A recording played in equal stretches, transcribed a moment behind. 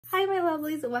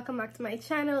lovelies, welcome back to my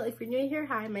channel. If you're new here,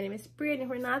 hi, my name is Bri, and if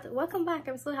you're not, welcome back.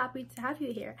 I'm so happy to have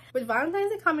you here. With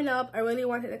Valentine's Day coming up, I really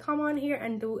wanted to come on here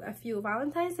and do a few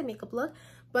Valentine's Day makeup look,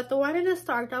 but I wanted to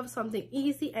start off something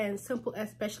easy and simple,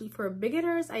 especially for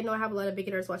beginners. I know I have a lot of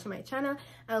beginners watching my channel,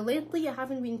 and lately I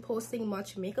haven't been posting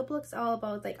much makeup looks, all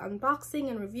about like unboxing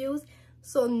and reviews.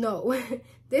 So no,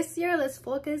 this year let's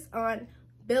focus on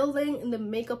building the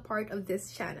makeup part of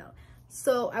this channel.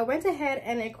 So I went ahead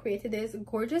and I created this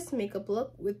gorgeous makeup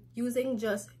look with using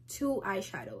just 2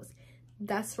 eyeshadows.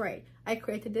 That's right, I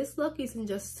created this look using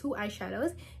just 2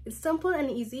 eyeshadows. It's simple and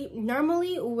easy.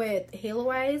 Normally with halo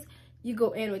eyes, you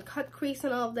go in with cut crease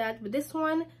and all of that, but this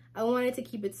one, I wanted to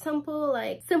keep it simple,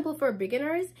 like simple for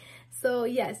beginners. So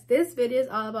yes, this video is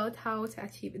all about how to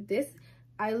achieve this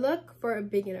eye look for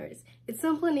beginners. It's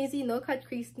simple and easy, no cut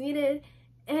crease needed.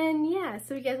 And yeah,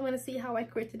 so if you guys want to see how I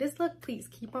created this look, please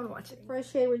keep on watching.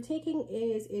 First shade we're taking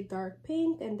is a dark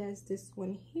pink, and that's this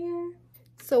one here.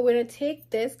 So we're gonna take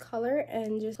this color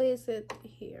and just place it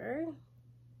here.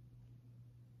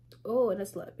 Oh,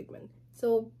 that's a lot of pigment.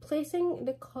 So placing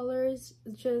the colors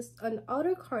just on the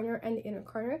outer corner and the inner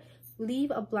corner,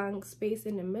 leave a blank space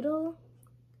in the middle.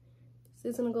 So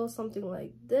it's gonna go something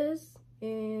like this,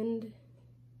 and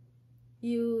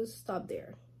you stop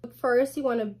there. First, you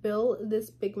want to build this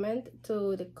pigment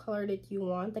to the color that you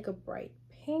want, like a bright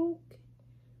pink.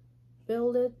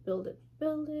 Build it, build it,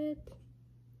 build it.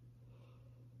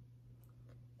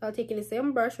 I'll take the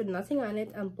same brush with nothing on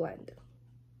it and blend.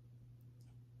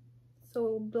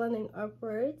 So blending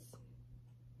upwards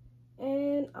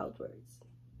and outwards.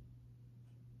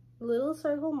 Little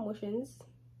circle motions,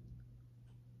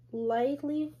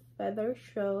 lightly feather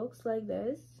strokes like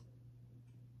this,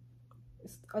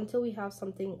 until we have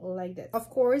something like this. Of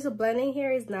course, the blending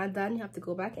here is not done. You have to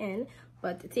go back in,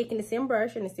 but taking the same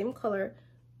brush and the same color,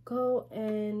 go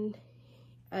and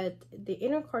at the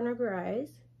inner corner of your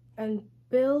eyes and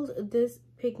build this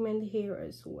pigment here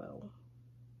as well.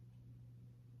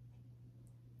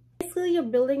 Basically, you're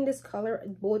building this color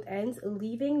at both ends,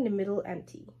 leaving the middle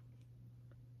empty.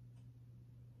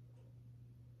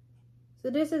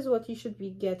 So this is what you should be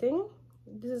getting.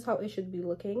 This is how it should be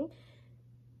looking.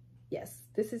 Yes,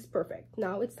 this is perfect.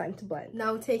 Now it's time to blend.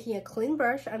 Now taking a clean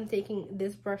brush, I'm taking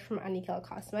this brush from Anikel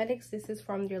Cosmetics. This is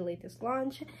from their latest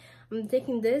launch. I'm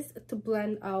taking this to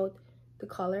blend out the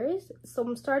colors. So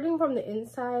I'm starting from the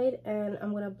inside and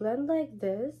I'm gonna blend like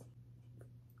this.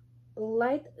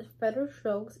 Light feather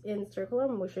strokes in circular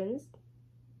motions.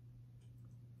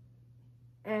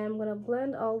 And I'm gonna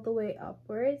blend all the way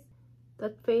upwards.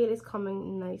 That fade is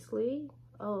coming nicely.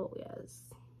 Oh yes.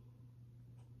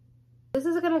 This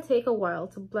is going to take a while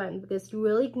to blend because you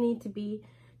really need to be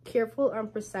careful and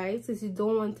precise because you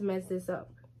don't want to mess this up.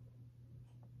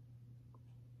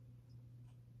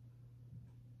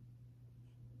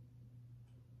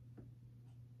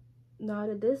 Now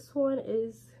that this one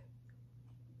is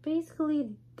basically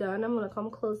done, I'm going to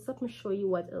come close up and show you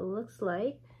what it looks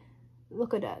like.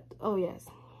 Look at that. Oh yes.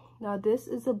 Now this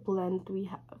is a blend we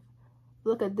have.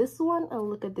 Look at this one and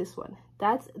look at this one.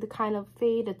 That's the kind of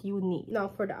fade that you need. Now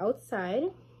for the outside.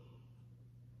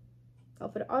 Now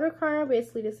for the outer corner,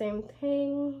 basically the same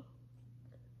thing.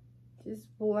 Just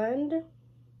blend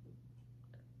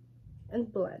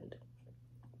and blend.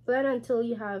 Blend until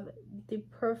you have the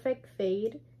perfect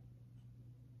fade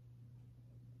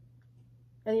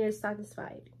and you're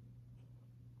satisfied.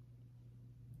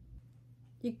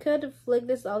 You could flick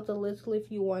this out a little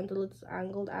if you want a little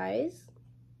angled eyes.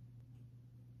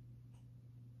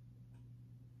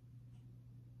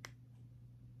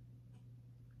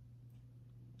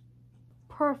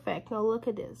 Perfect. Now look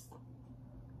at this.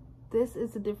 This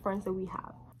is the difference that we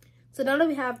have. So now that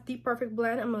we have the perfect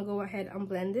blend, I'm gonna go ahead and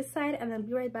blend this side and then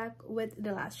be right back with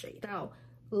the last shade. Now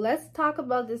let's talk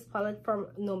about this palette from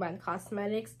Nomad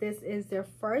Cosmetics. This is their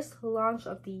first launch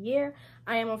of the year.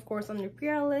 I am of course on the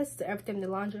pre-order list, so every time they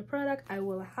launch a product I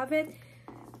will have it.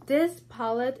 This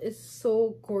palette is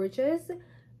so gorgeous.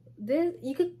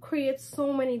 You could create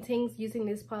so many things using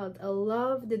this palette. I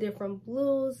love the different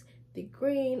blues, the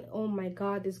green. Oh my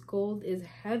god, this gold is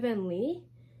heavenly.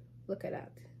 Look at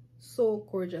that, so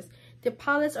gorgeous. The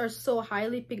palettes are so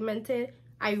highly pigmented.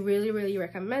 I really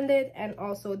recommend it, and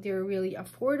also they're really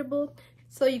affordable,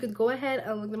 so you could go ahead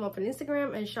and look them up on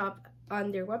Instagram and shop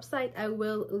on their website. I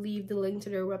will leave the link to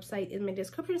their website in my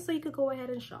description so you could go ahead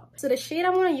and shop. So the shade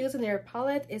I'm going to use in their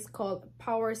palette is called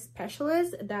Power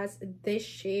Specialist. That's this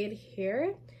shade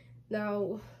here.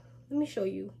 Now let me show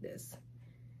you this.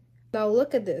 Now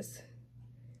look at this.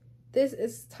 This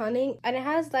is stunning, and it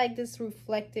has like this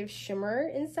reflective shimmer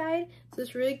inside, so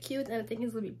it's really cute, and I think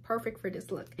it's gonna be perfect for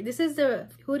this look. This is the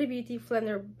Huda Beauty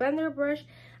Blender brush.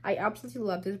 I absolutely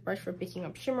love this brush for picking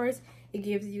up shimmers. It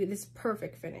gives you this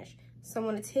perfect finish. So I'm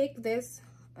gonna take this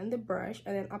on the brush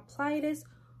and then apply this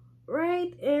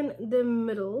right in the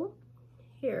middle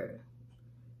here,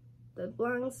 the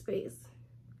blank space,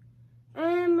 and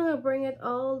I'm gonna bring it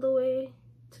all the way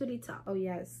to the top. Oh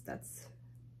yes, that's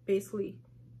basically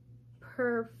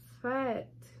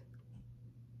perfect.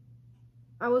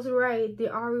 I was right,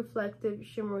 there are reflective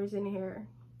shimmers in here.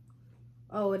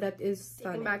 Oh, that is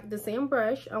stunning. Taking back the same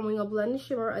brush, I'm going to blend the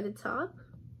shimmer at the top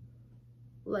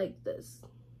like this.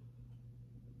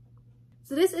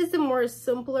 So this is the more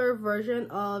simpler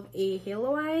version of a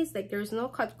halo eyes. Like, there's no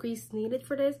cut crease needed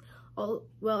for this. Oh,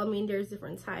 well, I mean, there's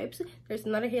different types. There's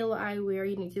another halo eye where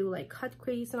you need to like cut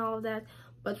crease and all of that.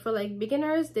 But for like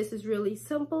beginners, this is really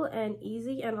simple and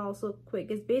easy and also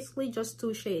quick. It's basically just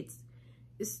 2 shades.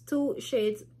 It's 2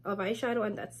 shades of eyeshadow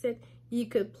and that's it. You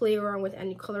could play around with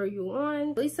any color you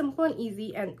want. Really simple and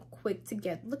easy and quick to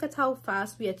get. Look at how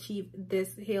fast we achieved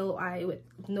this halo eye with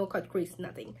no cut crease,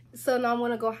 nothing. So now I'm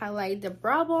gonna go highlight the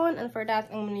brow bone, and for that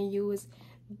I'm gonna use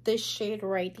this shade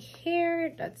right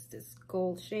here. That's this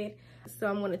gold shade. So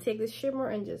I'm gonna take this shimmer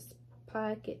and just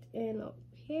pack it in up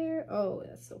here. Oh,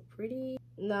 that's so pretty.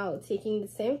 Now taking the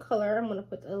same color, I'm gonna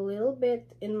put a little bit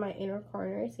in my inner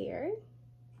corners here.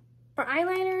 For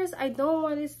eyeliners, I don't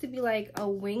want this to be like a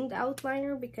winged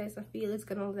outliner because I feel it's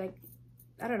gonna like,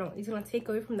 I don't know, it's gonna take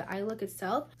away from the eye look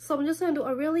itself. So I'm just gonna do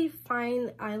a really fine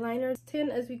eyeliner, as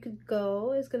thin as we could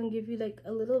go. It's gonna give you like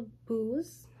a little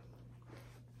boost.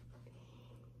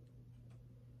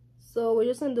 So we're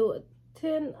just gonna do a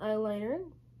thin eyeliner.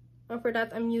 And for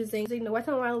that, I'm using the Wet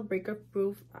n Wild Breaker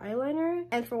Proof eyeliner.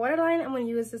 And for waterline, I'm going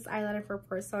to use this eyeliner for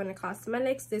Persona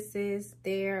Cosmetics. This is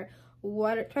their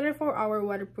 24-hour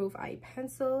waterproof eye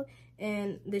pencil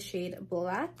in the shade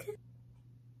Black.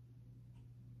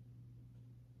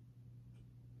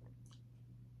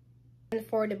 And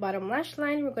for the bottom lash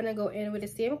line, we're going to go in with the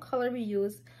same color we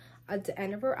use at the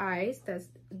end of our eyes. That's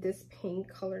this pink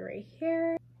color right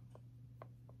here.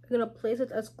 I'm gonna place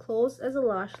it as close as the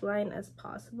lash line as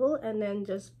possible and then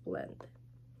just blend.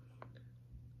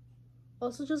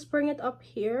 Also just bring it up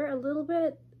here a little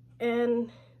bit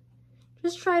and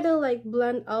just try to like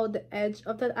blend out the edge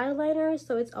of that eyeliner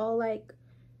so it's all like,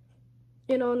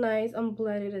 you know, nice and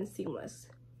blended and seamless.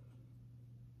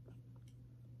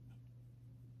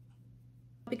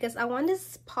 Because I want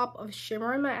this pop of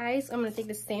shimmer in my eyes, I'm gonna take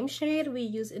the same shade we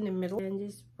use in the middle and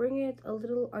just bring it a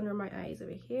little under my eyes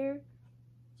over here.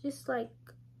 Just like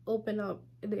open up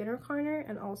the inner corner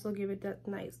and also give it that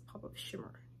nice pop of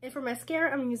shimmer. And for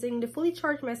mascara, I'm using the Fully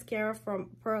Charged mascara from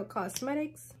Pearl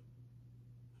Cosmetics.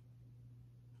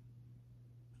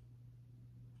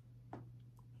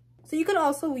 So you could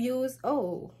also use,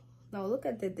 oh, now look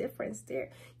at the difference there.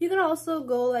 You can also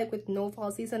go like with no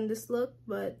falsies on this look,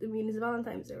 but I mean, it's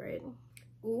Valentine's Day, right?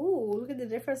 Ooh, look at the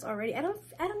difference already. I don't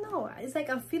know. It's like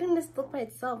I'm feeling this look by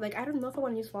itself. Like, I don't know if I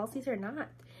want to use falsies or not.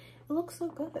 It looks so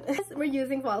good. We're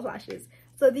using false lashes.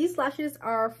 So these lashes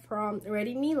are from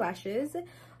Ready Me Lashes.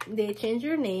 They changed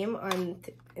their name on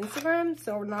Instagram,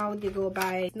 so now they go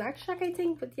by Snack Shack, I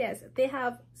think. But yes, they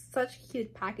have such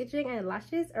cute packaging and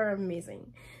lashes are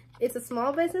amazing. It's a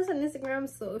small business on Instagram,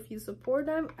 so if you support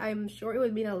them, I'm sure it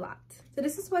would mean a lot. So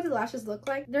this is what the lashes look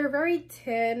like. They're very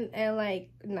thin and like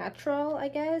natural, I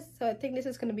guess. So I think this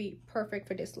is gonna be perfect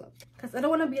for this look. Because I don't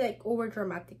want to be like over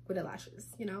dramatic with the lashes,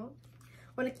 you know?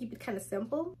 I want to keep it kind of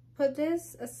simple. Put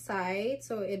this aside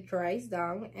so it dries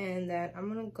down, and then I'm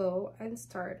gonna go and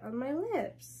start on my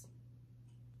lips.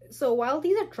 So while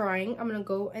these are drying, I'm gonna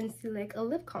go and select a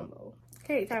lip combo.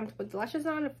 Okay, time to put the lashes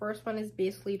on. The first one is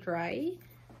basically dry.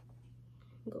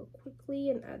 Go quickly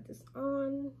and add this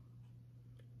on.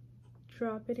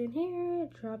 Drop it in here,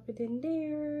 drop it in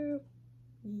there.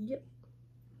 Yep.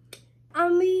 I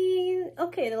mean,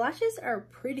 okay, the lashes are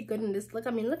pretty good in this look.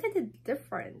 I mean, look at the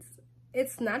difference.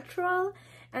 It's natural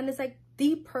and it's like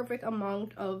the perfect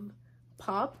amount of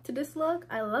pop to this look.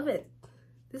 I love it.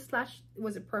 This lash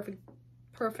was a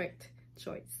perfect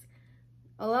choice.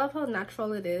 I love how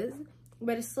natural it is,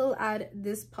 but it still add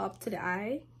this pop to the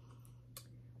eye.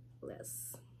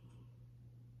 Yes.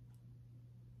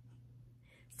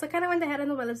 So I kind of went ahead and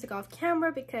do my lipstick off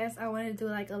camera because I wanted to do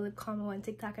like a lip combo on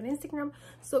TikTok and Instagram.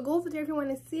 So go over there if you want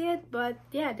to see it. But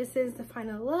yeah, this is the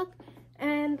final look.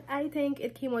 And I think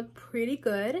it came out pretty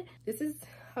good. This is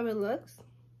how it looks.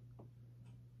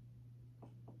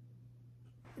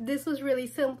 this was really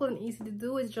simple and easy to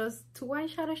do. It's just 2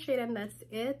 eyeshadow shade and that's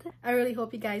it. I really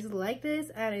hope you guys like this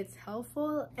and it's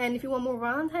helpful. And if you want more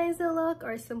Valentine's Day look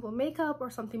or simple makeup or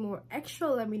something more extra,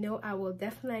 let me know. I will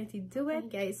definitely do it.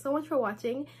 Thank you guys so much for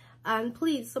watching. And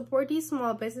please support these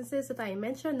small businesses that I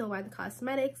mentioned: Nomad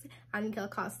Cosmetics, Angel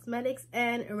Cosmetics,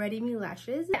 and Ready Me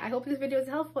Lashes. I hope this video is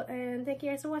helpful and thank you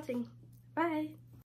guys for watching. Bye.